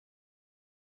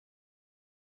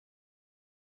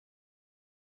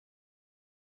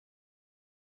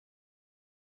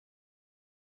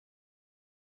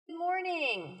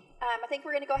morning. I think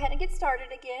we're going to go ahead and get started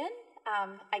again.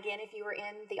 Again, if you were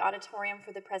in the auditorium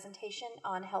for the presentation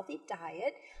on healthy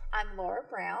diet, I'm Laura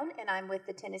Brown, and I'm with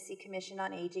the Tennessee Commission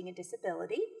on Aging and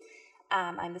Disability.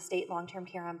 I'm the State Long-Term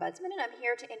Care Ombudsman, and I'm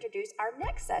here to introduce our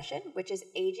next session, which is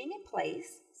Aging in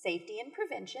Place, Safety and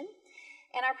Prevention.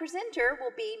 And our presenter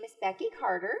will be Miss Becky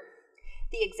Carter,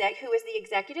 who is the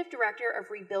Executive Director of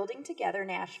Rebuilding Together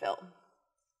Nashville.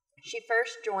 She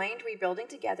first joined Rebuilding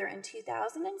Together in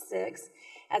 2006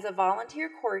 as a volunteer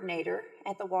coordinator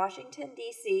at the Washington,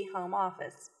 D.C. home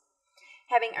office.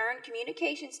 Having earned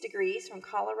communications degrees from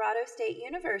Colorado State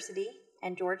University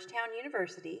and Georgetown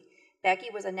University, Becky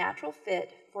was a natural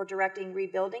fit for directing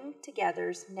Rebuilding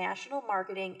Together's national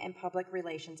marketing and public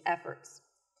relations efforts.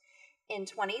 In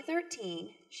 2013,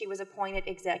 she was appointed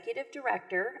Executive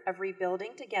Director of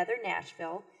Rebuilding Together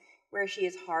Nashville, where she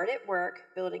is hard at work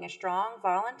building a strong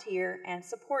volunteer and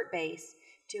support base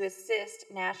to assist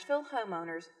Nashville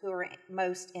homeowners who are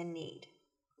most in need.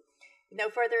 With no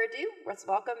further ado, let's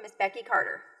welcome Miss Becky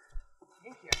Carter.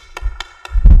 Thank you.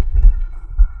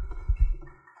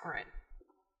 All right.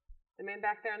 The man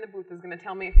back there in the booth is going to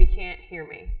tell me if he can't hear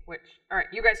me, all right,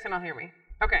 you guys can all hear me.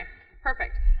 Okay,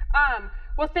 perfect.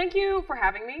 Well, thank you for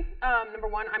having me. Number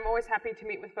one, I'm always happy to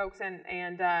meet with folks,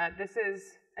 and this is,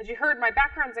 as you heard, my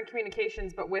background's in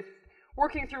communications, but with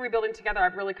working through Rebuilding Together,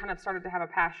 I've really kind of started to have a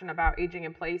passion about aging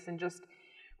in place and just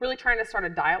really trying to start a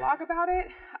dialogue about it,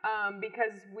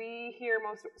 because we hear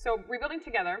so Rebuilding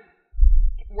Together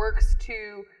works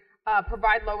to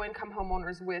provide low-income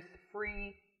homeowners with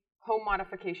free home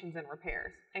modifications and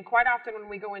repairs. And quite often when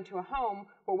we go into a home,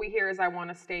 what we hear is, I want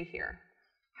to stay here.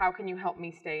 How can you help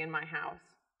me stay in my house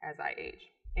as I age?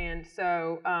 And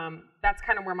so that's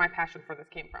kind of where my passion for this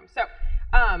came from. So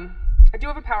I do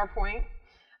have a PowerPoint.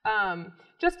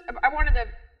 I wanted to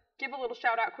give a little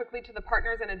shout out quickly to the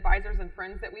partners and advisors and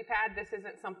friends that we've had. This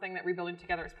isn't something that Rebuilding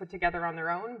Together has put together on their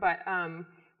own, but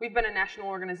we've been a national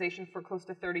organization for close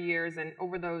to 30 years, and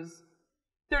over those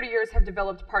 30 years have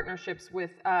developed partnerships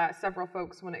with several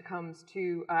folks when it comes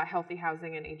to healthy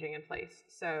housing and aging in place.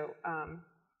 So,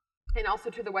 and also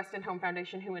to the Weston Home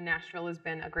Foundation, who in Nashville has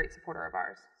been a great supporter of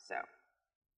ours. So,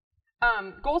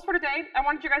 goals for today, I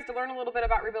wanted you guys to learn a little bit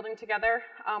about Rebuilding Together.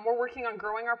 We're working on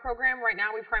growing our program. Right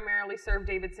now we primarily serve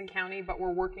Davidson County, but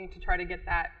we're working to try to get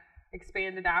that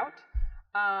expanded out.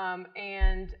 I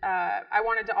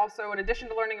wanted to also, in addition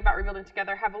to learning about Rebuilding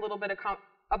Together, have a little bit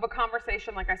of a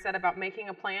conversation, like I said, about making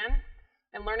a plan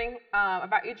and learning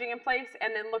about aging in place,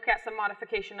 and then look at some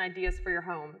modification ideas for your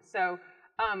home. So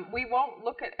we won't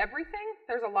look at everything.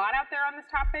 There's a lot out there on this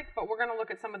topic, but we're going to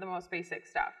look at some of the most basic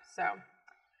stuff. So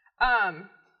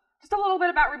just a little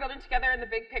bit about Rebuilding Together in the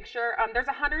big picture. There's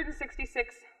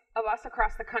 166 of us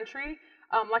across the country.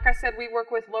 Like I said, we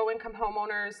work with low-income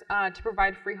homeowners to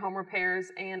provide free home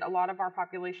repairs, and a lot of our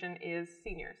population is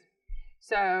seniors.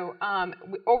 So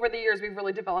over the years, we've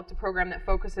really developed a program that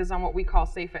focuses on what we call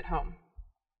Safe at Home.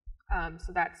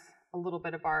 So that's a little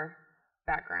bit of our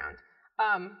background.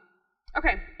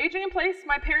 Okay, aging in place.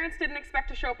 My parents didn't expect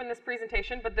to show up in this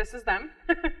presentation, but this is them.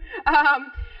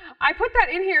 I put that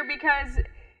in here because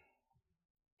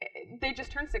they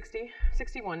just turned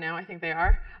 61 now, I think they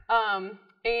are.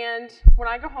 And when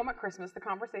I go home at Christmas, the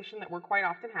conversation that we're quite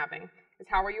often having is,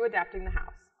 how are you adapting the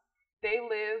house? They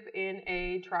live in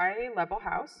a tri-level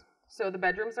house, so the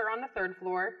bedrooms are on the 3rd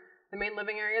floor, the main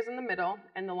living area is in the middle,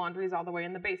 and the laundry is all the way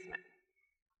in the basement.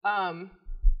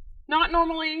 Not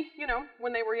normally,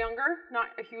 when they were younger, not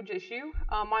a huge issue.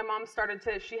 My mom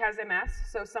she has MS,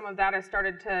 so some of that has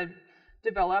started to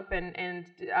develop and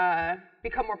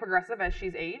become more progressive as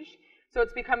she's aged. So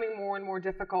it's becoming more and more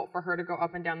difficult for her to go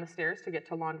up and down the stairs to get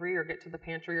to laundry or get to the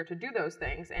pantry or to do those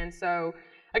things. And so,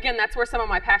 again, that's where some of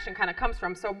my passion kind of comes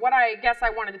from. So what I guess I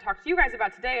wanted to talk to you guys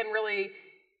about today, and really,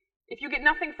 if you get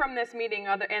nothing from this meeting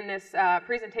and this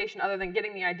presentation other than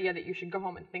getting the idea that you should go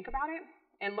home and think about it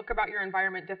and look about your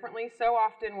environment differently, so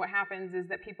often what happens is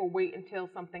that people wait until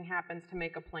something happens to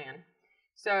make a plan.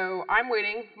 So I'm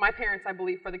waiting. My parents, I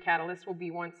believe, for the catalyst will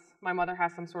be once my mother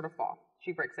has some sort of fall.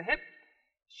 She breaks a hip.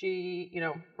 She,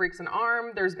 breaks an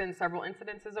arm. There's been several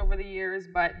incidences over the years,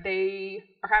 but they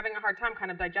are having a hard time kind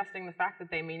of digesting the fact that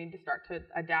they may need to start to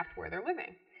adapt where they're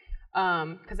living.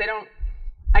 Because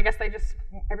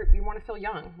you want to feel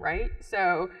young, right?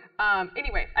 So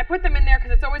anyway, I put them in there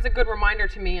because it's always a good reminder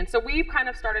to me. And so we've kind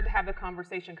of started to have the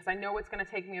conversation, because I know it's going to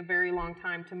take me a very long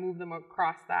time to move them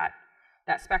across that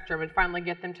spectrum and finally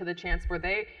get them to the chance where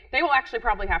they will actually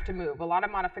probably have to move. A lot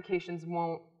of modifications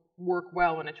won't work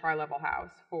well in a tri-level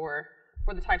house for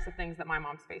the types of things that my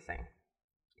mom's facing.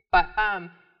 But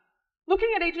Looking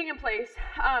at aging in place,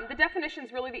 the definition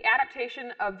is really the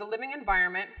adaptation of the living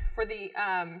environment for the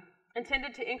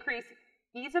intended to increase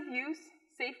ease of use,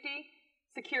 safety,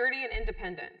 security, and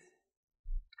independence.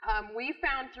 We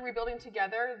found through Rebuilding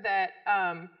Together that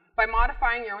by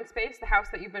modifying your own space, the house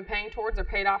that you've been paying towards or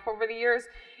paid off over the years,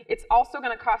 it's also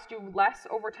going to cost you less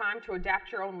over time to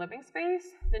adapt your own living space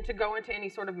than to go into any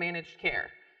sort of managed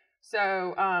care.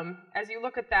 So as you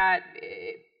look at that,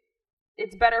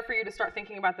 it's better for you to start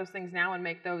thinking about those things now and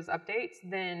make those updates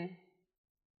than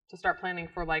to start planning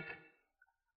for like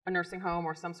a nursing home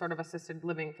or some sort of assisted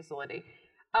living facility.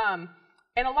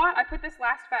 And I put this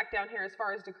last fact down here as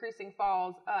far as decreasing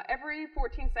falls. Every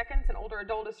 14 seconds, an older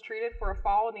adult is treated for a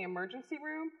fall in the emergency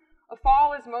room. A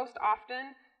fall is most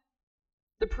often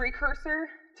the precursor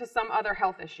to some other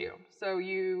health issue. So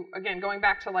again, going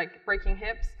back to like breaking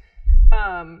hips,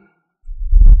 that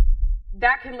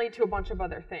can lead to a bunch of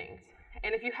other things.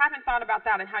 And if you haven't thought about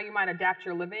that and how you might adapt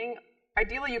your living,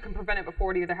 ideally you can prevent it before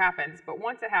it either happens. But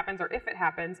once it happens, or if it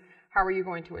happens, how are you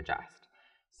going to adjust?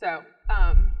 So,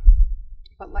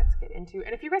 but let's get into,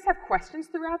 and if you guys have questions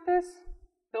throughout this,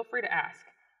 feel free to ask.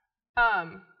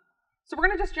 So we're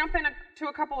going to just jump into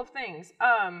a couple of things.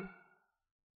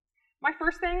 My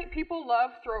first thing, people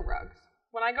love throw rugs.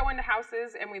 When I go into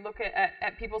houses and we look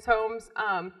at people's homes,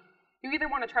 you either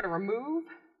want to try to remove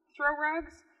throw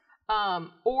rugs,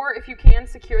 or if you can,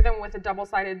 secure them with a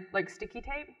double-sided like sticky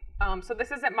tape. So this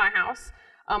is at my house.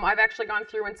 I've actually gone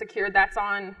through and secured, that's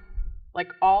on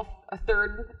like a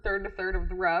third of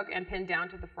the rug and pinned down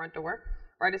to the front door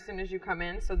right as soon as you come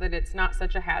in so that it's not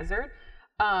such a hazard.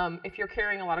 If you're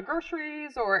carrying a lot of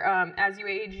groceries or as you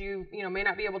age, you may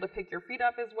not be able to pick your feet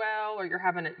up as well, or you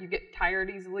get tired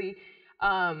easily.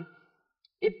 You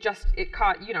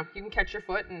can catch your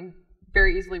foot and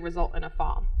very easily result in a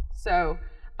fall. So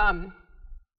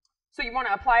you want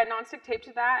to apply a nonstick tape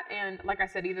to that, and like I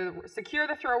said, either secure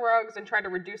the throw rugs and try to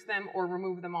reduce them or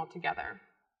remove them altogether.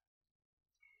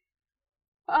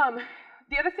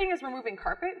 The other thing is removing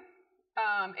carpet,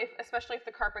 especially if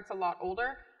the carpet's a lot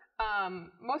older. A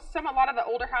lot of the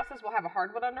older houses will have a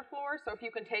hardwood underfloor, so if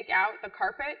you can take out the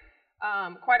carpet,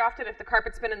 quite often if the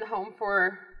carpet's been in the home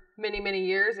for many, many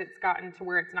years, it's gotten to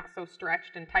where it's not so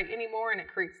stretched and tight anymore, and it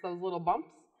creates those little bumps.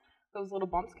 Those little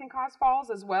bumps can cause falls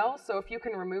as well, so if you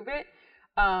can remove it,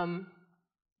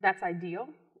 that's ideal.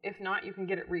 If not, you can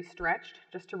get it re-stretched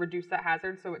just to reduce that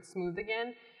hazard so it's smooth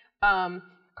again.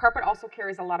 Carpet also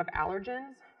carries a lot of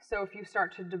allergens, so if you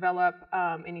start to develop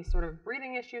any sort of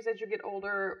breathing issues as you get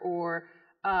older, or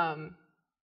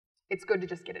it's good to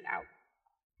just get it out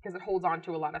because it holds on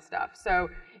to a lot of stuff. So,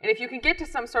 and if you can get to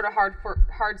some sort of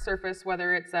hard surface,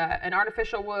 whether it's an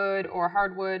artificial wood or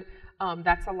hardwood,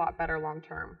 that's a lot better long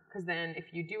term, because then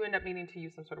if you do end up needing to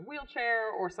use some sort of wheelchair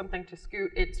or something to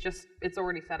scoot, it's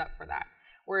already set up for that.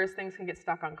 Whereas things can get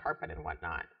stuck on carpet and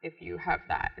whatnot if you have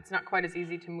that. It's not quite as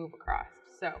easy to move across.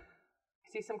 So, I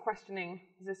see some questioning.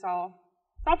 It's all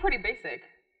pretty basic.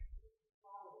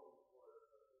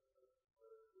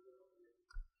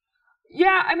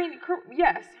 Yeah, I mean,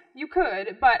 yes, you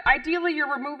could, but ideally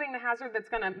you're removing the hazard that's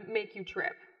going to make you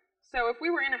trip. So if we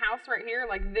were in a house right here,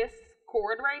 like this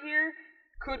cord right here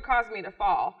could cause me to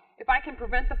fall. If I can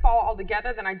prevent the fall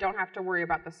altogether, then I don't have to worry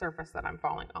about the surface that I'm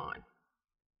falling on.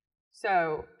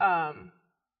 So,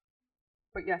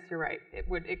 but yes, you're right.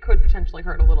 It could potentially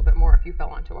hurt a little bit more if you fell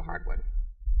onto a hardwood.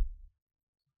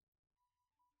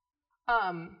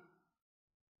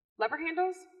 Lever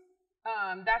handles,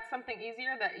 that's something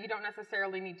easier that you don't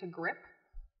necessarily need to grip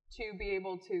to be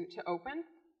able to open.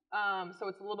 So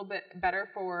it's a little bit better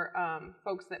for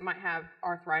folks that might have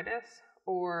arthritis,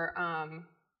 or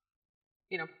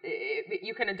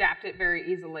you can adapt it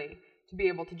very easily to be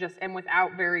able to just, and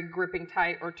without very gripping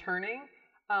tight or turning,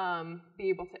 be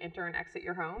able to enter and exit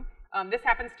your home. This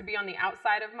happens to be on the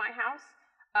outside of my house,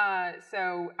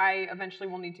 so I eventually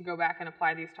will need to go back and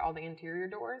apply these to all the interior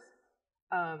doors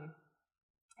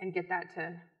and get that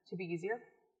to be easier.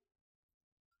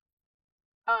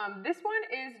 This one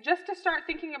is just to start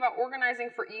thinking about organizing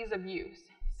for ease of use.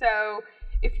 So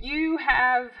if you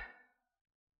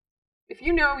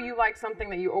know you like something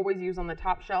that you always use on the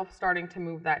top shelf, starting to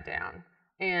move that down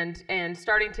and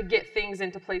starting to get things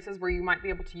into places where you might be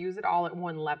able to use it all at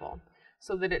one level,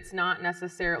 so that it's not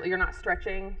necessarily, you're not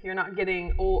stretching, you're not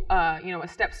getting a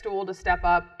step stool to step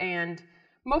up. And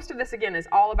most of this, again, is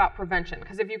all about prevention,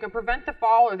 because if you can prevent the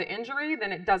fall or the injury,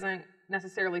 then it doesn't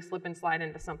necessarily slip and slide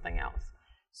into something else.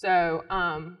 So,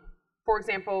 for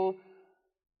example,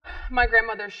 my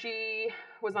grandmother, she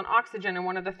was on oxygen, and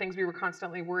one of the things we were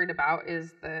constantly worried about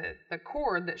is the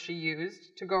cord that she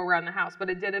used to go around the house, but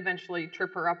it did eventually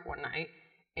trip her up one night,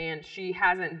 and she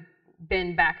hasn't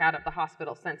been back out of the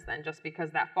hospital since then, just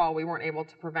because that fall we weren't able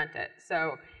to prevent it.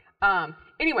 So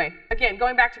anyway, again,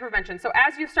 going back to prevention. So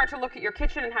as you start to look at your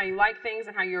kitchen and how you like things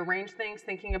and how you arrange things,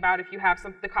 thinking about if you have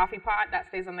the coffee pot that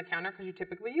stays on the counter because you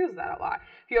typically use that a lot.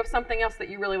 If you have something else that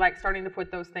you really like, starting to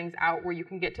put those things out where you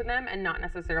can get to them and not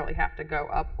necessarily have to go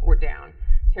up or down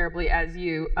terribly as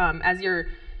you're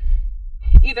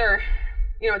either,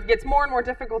 it gets more and more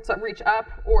difficult to reach up,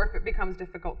 or if it becomes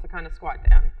difficult to kind of squat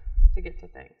down to get to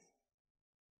things.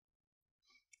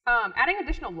 Adding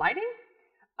additional lighting.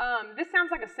 This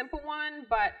sounds like a simple one,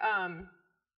 but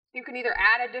you can either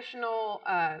add additional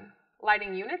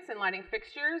lighting units and lighting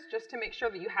fixtures just to make sure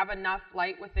that you have enough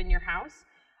light within your house.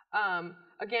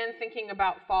 Again, thinking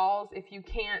about falls, if you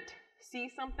can't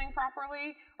see something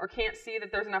properly or can't see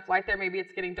that there's enough light there, maybe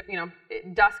it's getting,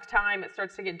 dusk time, it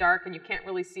starts to get dark and you can't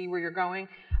really see where you're going.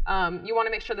 You want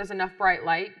to make sure there's enough bright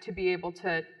light to be able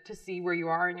to see where you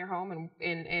are in your home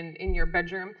and in your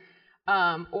bedroom.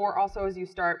 Or also as you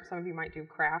start, some of you might do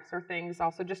crafts or things,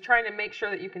 also just trying to make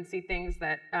sure that you can see things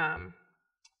that,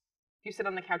 if you sit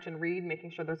on the couch and read,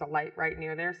 making sure there's a light right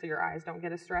near there so your eyes don't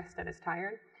get as stressed and as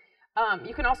tired.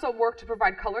 You can also work to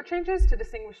provide color changes to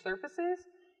distinguish surfaces.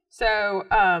 So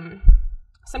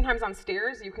sometimes on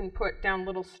stairs you can put down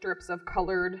little strips of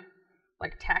colored,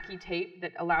 like tacky tape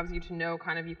that allows you to know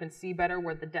you can see better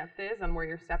where the depth is and where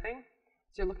you're stepping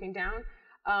as you're looking down.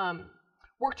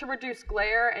 Work to reduce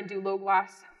glare and do low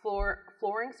gloss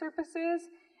flooring surfaces,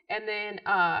 and then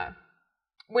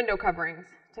window coverings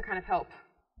to kind of help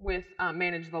with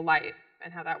manage the light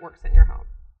and how that works in your home.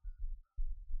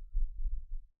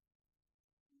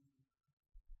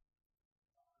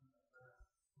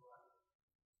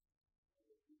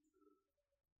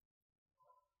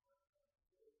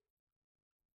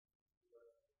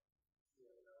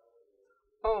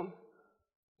 Oh,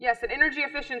 yes, an energy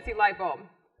efficiency light bulb.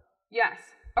 Yes.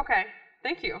 Okay.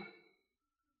 Thank you.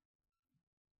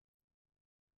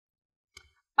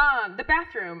 The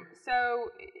bathroom. So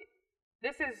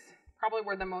this is probably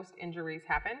where the most injuries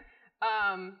happen.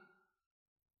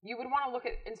 You would want to look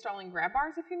at installing grab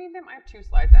bars if you need them. I have 2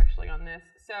 slides actually on this.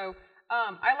 So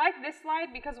I like this slide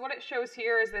because what it shows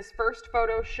here is this first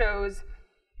photo shows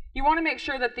you want to make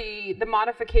sure that the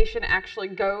modification actually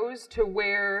goes to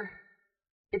where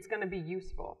it's going to be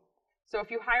useful. So if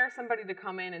you hire somebody to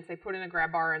come in and say put in a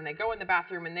grab bar and they go in the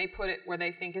bathroom and they put it where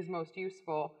they think is most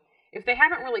useful, if they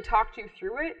haven't really talked you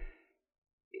through it,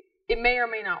 it may or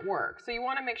may not work. So you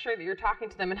want to make sure that you're talking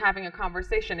to them and having a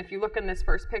conversation. If you look in this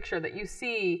first picture that you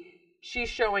see, she's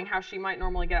showing how she might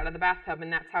normally get out of the bathtub,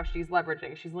 and that's how she's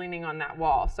leveraging. She's leaning on that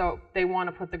wall. So they want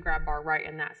to put the grab bar right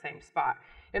in that same spot.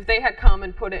 If they had come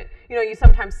and put it, you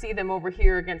sometimes see them over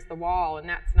here against the wall, and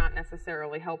that's not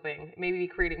necessarily helping. Maybe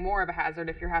creating more of a hazard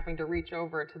if you're having to reach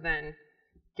over to then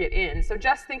get in. So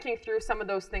just thinking through some of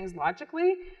those things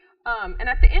logically. And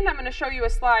at the end, I'm going to show you a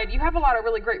slide. You have a lot of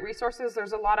really great resources.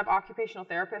 There's a lot of occupational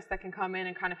therapists that can come in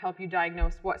and kind of help you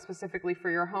diagnose what specifically for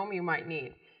your home you might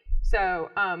need. So,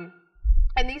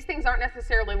 and these things aren't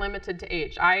necessarily limited to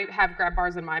age. I have grab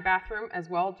bars in my bathroom as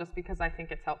well, just because I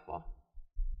think it's helpful.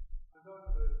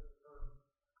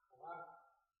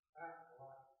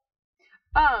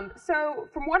 So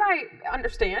from what I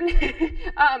understand,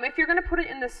 if you're going to put it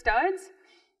in the studs,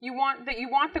 you want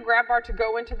the grab bar to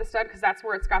go into the stud because that's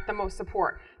where it's got the most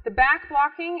support. The back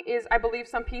blocking is, I believe,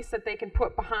 some piece that they can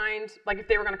put behind, like if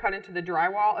they were going to cut into the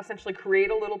drywall, essentially create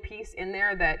a little piece in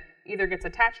there that either gets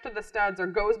attached to the studs or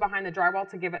goes behind the drywall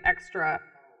to give it extra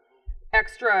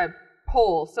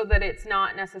pull, so that it's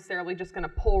not necessarily just going to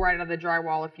pull right out of the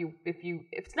drywall. If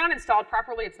it's not installed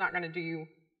properly, it's not going to do you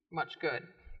much good.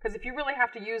 Because if you really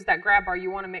have to use that grab bar, you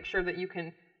want to make sure that you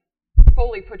can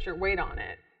fully put your weight on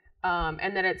it,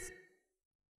 and that it's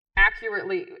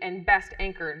accurately and best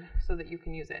anchored so that you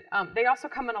can use it. They also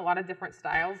come in a lot of different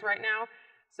styles right now.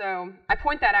 So I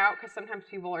point that out because sometimes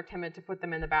people are timid to put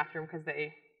them in the bathroom because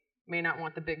they may not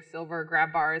want the big silver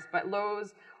grab bars. But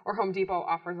Lowe's or Home Depot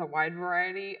offers a wide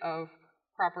variety of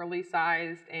properly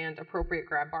sized and appropriate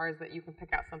grab bars that you can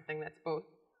pick out something that's both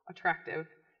attractive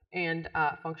and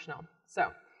functional.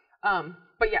 So,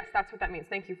 but yes, that's what that means.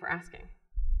 Thank you for asking.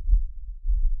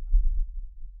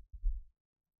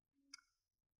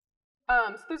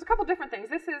 So there's a couple different things.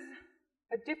 This is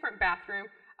a different bathroom.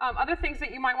 Other things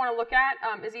that you might want to look at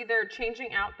is either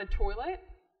changing out the toilet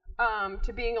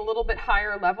to being a little bit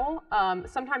higher level.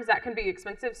 Sometimes that can be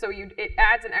expensive, so it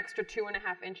adds an extra 2.5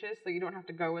 inches, so you don't have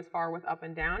to go as far with up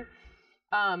and down.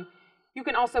 You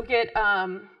can also get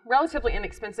relatively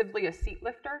inexpensively a seat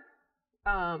lifter.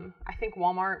 I think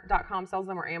Walmart.com sells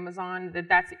them, or Amazon.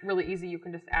 That's really easy. You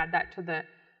can just add that to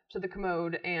to the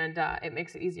commode, and it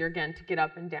makes it easier again to get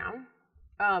up and down.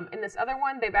 In this other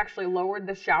one, they've actually lowered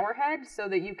the shower head so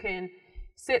that you can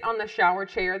sit on the shower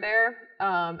chair there,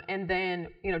 and then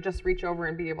just reach over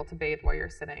and be able to bathe while you're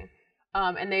sitting.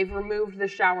 And they've removed the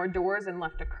shower doors and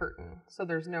left a curtain, so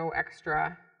there's no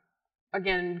extra,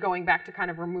 again, going back to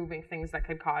kind of removing things that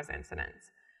could cause incidents.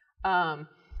 And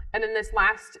then this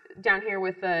last down here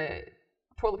with the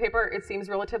toilet paper, it seems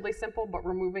relatively simple, but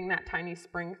removing that tiny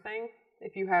spring thing,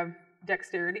 if you have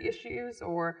dexterity issues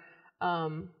or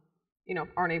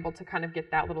aren't able to kind of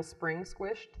get that little spring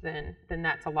squished, then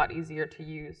that's a lot easier to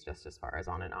use just as far as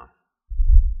on and off.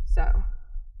 So, are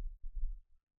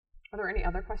there any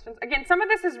other questions? Again, some of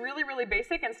this is really, really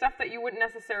basic and stuff that you wouldn't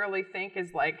necessarily think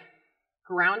is like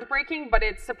groundbreaking, but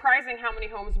it's surprising how many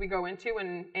homes we go into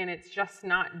and it's just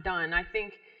not done. I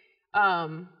think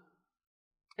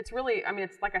it's really,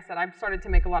 it's like I said, I've started to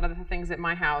make a lot of the things at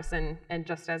my house and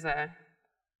just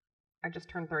I just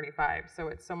turned 35, so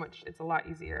it's a lot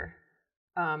easier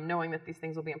knowing that these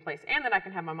things will be in place and that I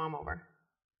can have my mom over.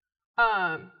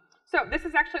 So this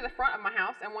is actually the front of my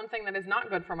house, and one thing that is not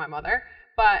good for my mother,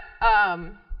 but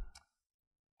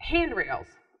handrails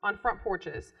on front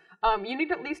porches. You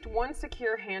need at least one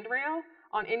secure handrail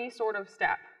on any sort of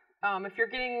step. If you're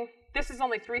getting, this is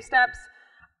only 3 steps.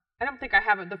 I don't think I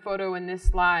have the photo in this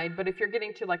slide, but if you're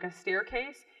getting to like a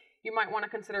staircase, you might want to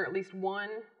consider at least one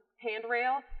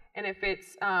handrail. And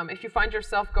if you find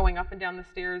yourself going up and down the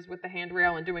stairs with the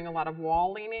handrail and doing a lot of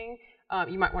wall leaning,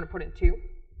 you might want to put in 2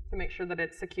 to make sure that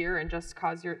it's secure and just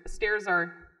cause your stairs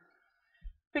are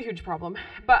a huge problem.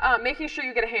 But making sure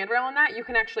you get a handrail on that, you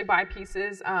can actually buy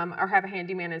pieces or have a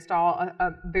handyman install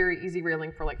a very easy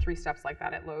railing for like 3 steps like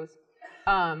that at Lowe's.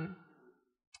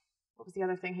 What was the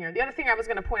other thing here? The other thing I was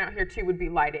going to point out here too would be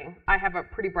lighting. I have a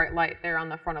pretty bright light there on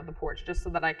the front of the porch just so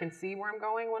that I can see where I'm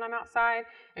going when I'm outside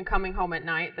and coming home at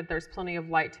night, that there's plenty of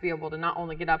light to be able to not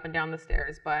only get up and down the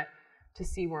stairs, but to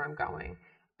see where I'm going.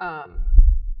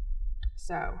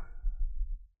 So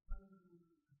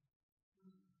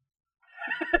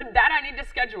that I need to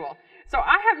schedule. So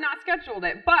I have not scheduled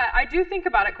it, but I do think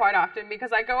about it quite often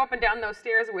because I go up and down those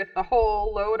stairs with a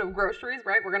whole load of groceries,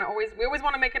 right? We always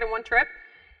want to make it in one trip.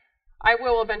 I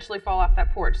will eventually fall off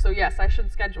that porch, so yes, I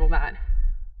should schedule that.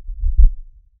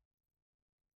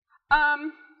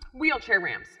 Wheelchair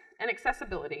ramps and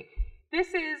accessibility.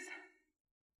 This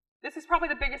is probably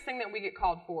the biggest thing that we get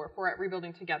called for at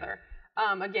Rebuilding Together.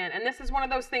 Again, and this is one of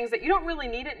those things that you don't really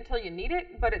need it until you need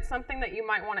it, but it's something that you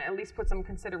might want to at least put some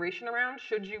consideration around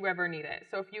should you ever need it.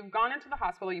 So if you've gone into the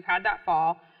hospital, you've had that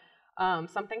fall,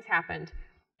 something's happened,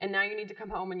 and now you need to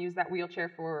come home and use that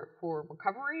wheelchair for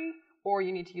recovery, or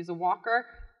you need to use a walker.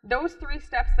 Those 3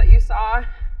 steps that you saw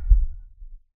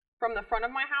from the front of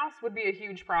my house would be a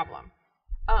huge problem.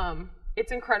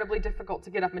 It's incredibly difficult to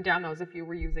get up and down those if you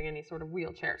were using any sort of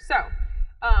wheelchair. So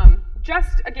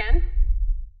just again,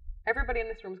 everybody in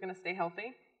this room is going to stay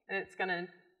healthy, and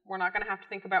we're not going to have to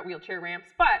think about wheelchair ramps.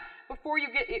 But before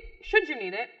you get it, should you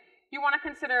need it, you want to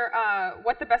consider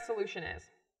what the best solution is.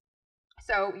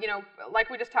 So,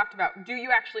 like we just talked about, do you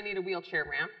actually need a wheelchair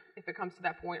ramp if it comes to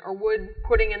that point, or would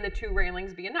putting in the 2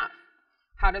 railings be enough?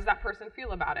 How does that person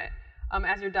feel about it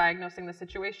as you're diagnosing the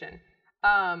situation?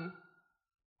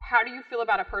 How do you feel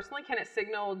about it personally? Can it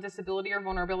signal disability or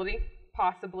vulnerability?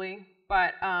 Possibly,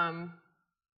 but I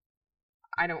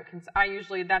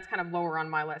usually, that's kind of lower on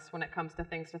my list when it comes to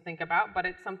things to think about, but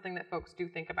it's something that folks do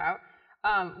think about.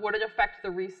 Would it affect the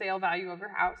resale value of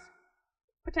your house?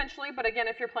 Potentially, but again,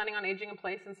 if you're planning on aging in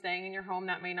place and staying in your home,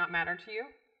 that may not matter to you.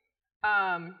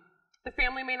 The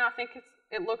family may not think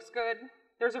it looks good.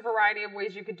 There's a variety of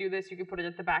ways you could do this. You could put it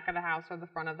at the back of the house or the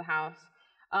front of the house,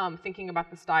 thinking about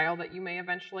the style that you may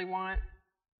eventually want.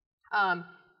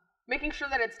 Making sure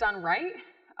that it's done right.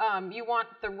 You want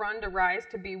the run to rise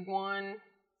to be 1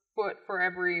 foot for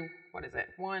every,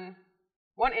 1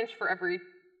 inch for every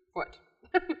foot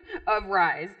of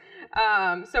rise.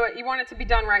 So you want it to be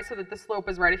done right so that the slope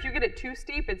is right. If you get it too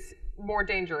steep, it's more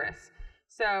dangerous.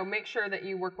 So make sure that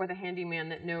you work with a handyman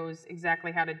that knows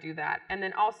exactly how to do that. And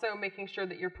then also making sure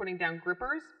that you're putting down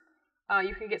grippers.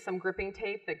 You can get some gripping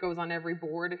tape that goes on every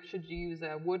board should you use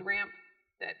a wood ramp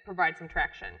that provides some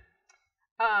traction.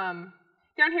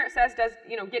 Down here it says,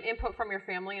 get input from your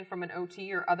family and from an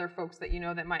OT or other folks that you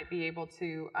know that might be able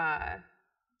to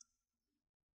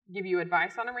give you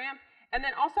advice on a ramp. And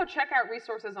then also check out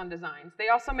resources on designs. They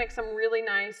also make some really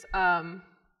nice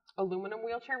aluminum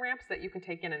wheelchair ramps that you can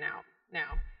take in and out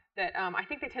now. That I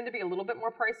think they tend to be a little bit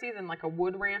more pricey than like a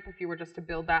wood ramp if you were just to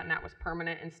build that and that was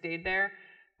permanent and stayed there.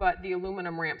 But the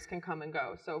aluminum ramps can come and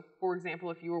go. So for example,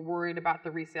 if you were worried about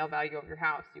the resale value of your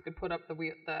house, you could put up the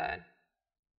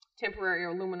temporary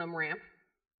aluminum ramp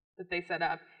that they set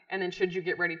up, and then should you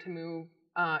get ready to move,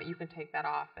 you can take that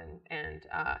off. And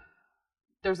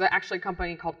there's actually a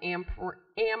company called Am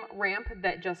Ramp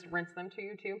that just rents them to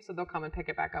you too, so they'll come and pick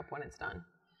it back up when it's done.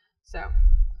 So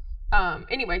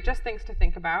anyway, just things to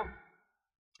think about,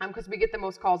 because we get the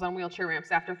most calls on wheelchair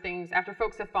ramps after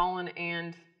folks have fallen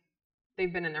and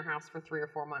they've been in their house for 3 or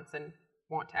 4 months and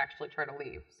want to actually try to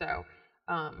leave. So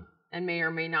and may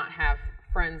or may not have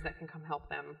friends that can come help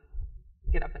them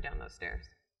get up and down those stairs.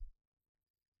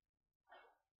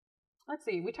 Let's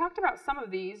see, we talked about some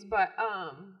of these, but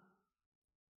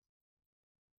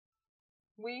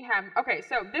okay,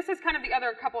 so this is kind of the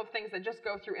other couple of things that just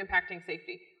go through impacting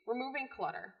safety. Removing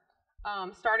clutter.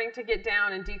 Starting to get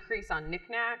down and decrease on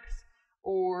knickknacks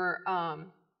or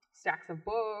stacks of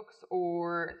books,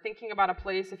 or thinking about a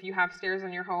place if you have stairs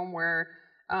in your home where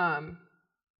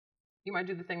you might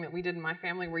do the thing that we did in my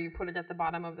family where you put it at the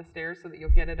bottom of the stairs so that you'll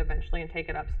get it eventually and take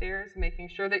it upstairs, making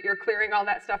sure that you're clearing all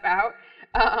that stuff out.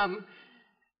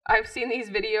 I've seen these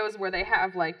videos where they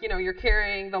have, like, you know, you're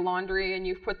carrying the laundry and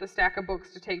you've put the stack of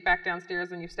books to take back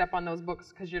downstairs and you step on those books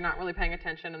because you're not really paying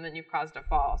attention and then you've caused a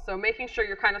fall. So making sure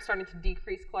you're kind of starting to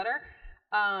decrease clutter,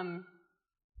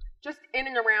 just in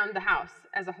and around the house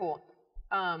as a whole.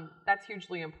 That's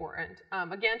hugely important.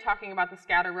 Again, talking about the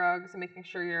scatter rugs and making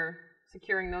sure you're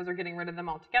securing those or getting rid of them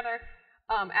altogether.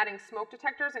 Adding smoke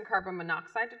detectors and carbon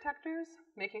monoxide detectors,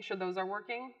 making sure those are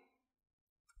working.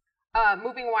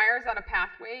 Moving wires out of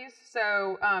pathways.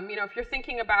 So, you know, if you're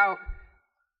thinking about,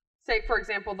 say, for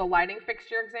example, the lighting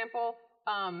fixture example,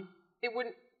 you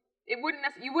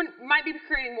might be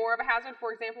creating more of a hazard,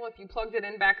 for example, if you plugged it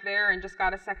in back there and just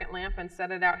got a second lamp and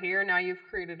set it out here. Now you've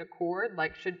created a cord.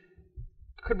 Like,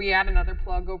 could we add another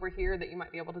plug over here that you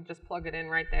might be able to just plug it in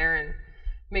right there and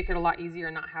make it a lot easier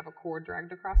and not have a cord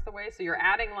dragged across the way? So you're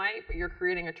adding light, but you're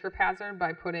creating a trip hazard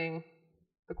by putting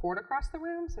the cord across the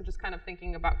room. So just kind of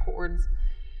thinking about cords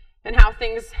and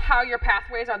how your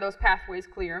pathways, are those pathways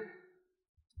clear?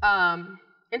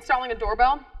 Installing a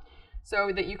doorbell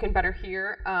so that you can better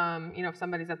hear, you know, if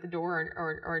somebody's at the door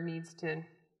or needs to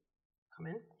come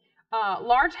in.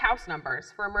 Large house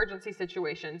numbers for emergency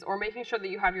situations, or making sure that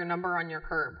you have your number on your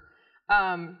curb.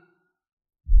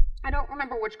 I don't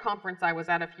remember which conference I was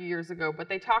at a few years ago, but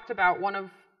they talked about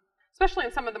especially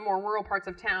in some of the more rural parts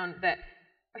of town, that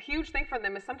a huge thing for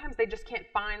them is sometimes they just can't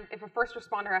find, if a first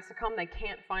responder has to come, they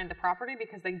can't find the property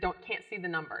because they can't see the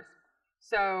numbers.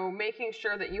 So making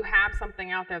sure that you have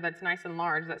something out there that's nice and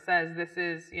large that says this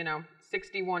is, you know,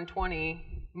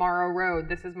 6120 Morrow Road,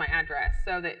 this is my address,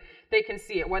 so that they can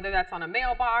see it, whether that's on a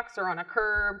mailbox or on a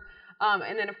curb.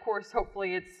 And then, of course,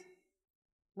 hopefully it's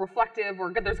reflective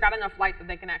or there's got enough light that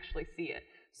they can actually see it.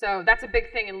 So that's a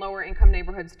big thing in lower income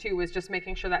neighborhoods too, is just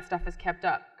making sure that stuff is kept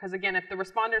up. Because again, if the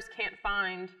responders can't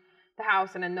find the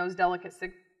house and in those delicate,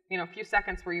 you know, few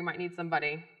seconds where you might need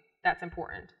somebody, that's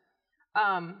important.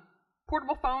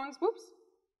 Portable phones,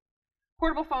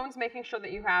 portable phones, making sure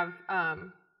that you have,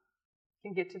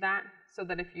 can get to that, so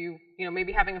that if you know,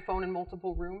 maybe having a phone in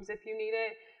multiple rooms if you need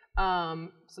it,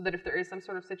 so that if there is some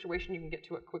sort of situation, you can get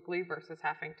to it quickly versus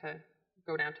having to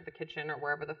go down to the kitchen or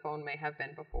wherever the phone may have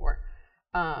been before.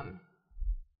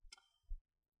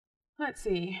 Let's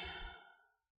see.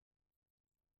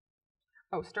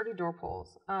 Oh, sturdy door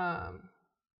pulls. I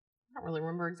don't really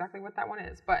remember exactly what that one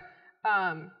is, but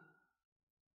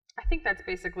I think that's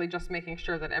basically just making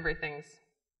sure that everything's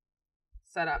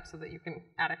set up so that you can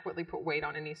adequately put weight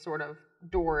on any sort of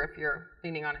door if you're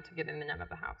leaning on it to get in and out of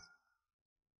the house.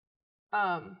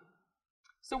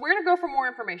 So where to go for more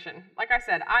information? Like I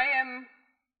said,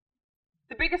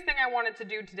 the biggest thing I wanted to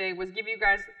do today was give you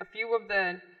guys a few of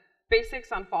the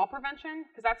basics on fall prevention,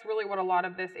 because that's really what a lot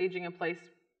of this aging in place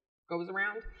goes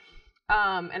around,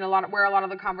 and where a lot of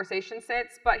the conversation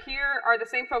sits. But here are the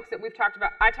same folks that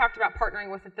I talked about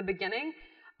partnering with at the beginning.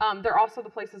 They're also the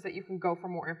places that you can go for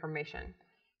more information.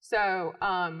 So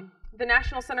the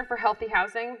National Center for Healthy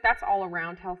Housing, that's all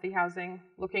around healthy housing,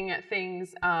 looking at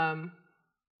things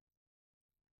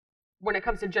when it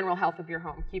comes to general health of your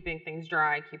home, keeping things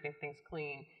dry, keeping things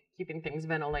clean, keeping things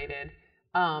ventilated.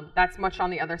 That's much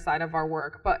on the other side of our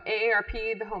work. But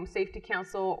AARP, the Home Safety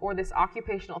Council, or this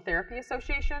Occupational Therapy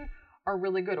Association are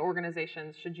really good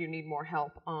organizations should you need more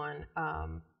help on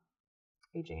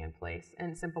aging in place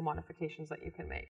and simple modifications that you can make.